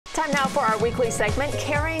Time now for our weekly segment,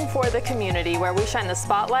 Caring for the Community, where we shine the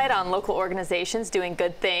spotlight on local organizations doing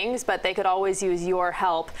good things, but they could always use your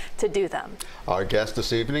help to do them. Our guest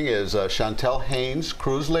this evening is Shantel Haynes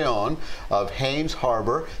Cruz of Haynes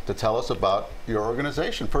Harbour to tell us about your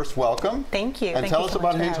organization. First, welcome. Thank you. And tell us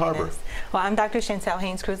about Haynes Harbour. Well, I'm Dr. Shantel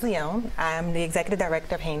Haynes Cruz. I'm the Executive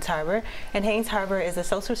Director of Haynes Harbour, and Haynes Harbour is a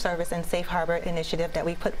social service and safe harbor initiative that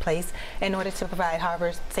we put in place in order to provide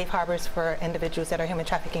safe harbors for individuals that are human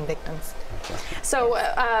trafficking victims. So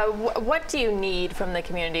what do you need from the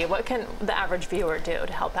community? What can the average viewer do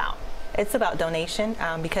to help out? It's about donation.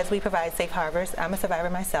 Because we provide safe harbors, I'm a survivor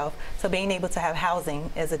myself, so being able to have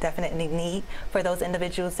housing is a definite need for those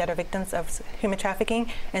individuals that are victims of human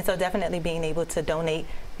trafficking, and so definitely being able to donate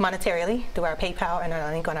monetarily through our PayPal and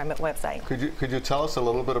our link on our website. Could you tell us a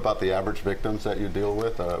little bit about the average victims that you deal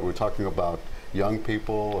with? We're talking about young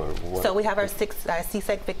people, or what? So we have our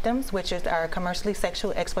C-SEC victims, which is our commercially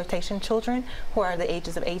sexual exploitation children who are the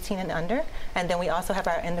ages of 18 and under, and then we also have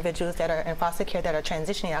our individuals that are in foster care that are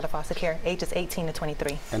transitioning out of foster care, ages 18 to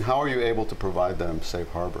 23. And how are you able to provide them safe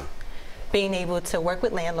harbor? Being able to work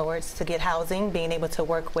with landlords to get housing, being able to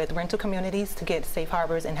work with rental communities to get safe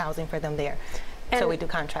harbors and housing for them there. So we do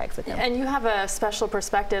contracts with them. And you have a special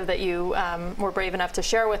perspective that you were brave enough to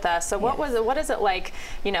share with us. So what is it like,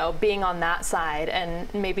 being on that side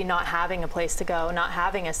and maybe not having a place to go, not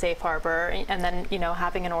having a safe harbor, and then,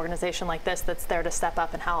 having an organization like this that's there to step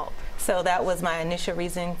up and help? So that was my initial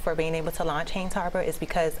reason for being able to launch Haynes Harbour, is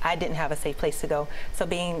because I didn't have a safe place to go. So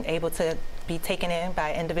being able to be taken in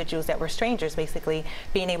by individuals that were strangers, basically,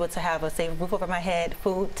 being able to have a safe roof over my head,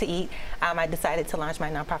 food to eat, I decided to launch my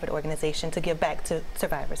nonprofit organization to give back to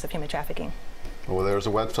survivors of human trafficking. Well, there's a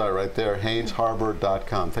website right there,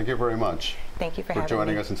 HaynesHarbor.com. Thank you very much. Thank you for having me.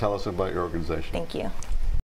 joining us and tell us about your organization. Thank you.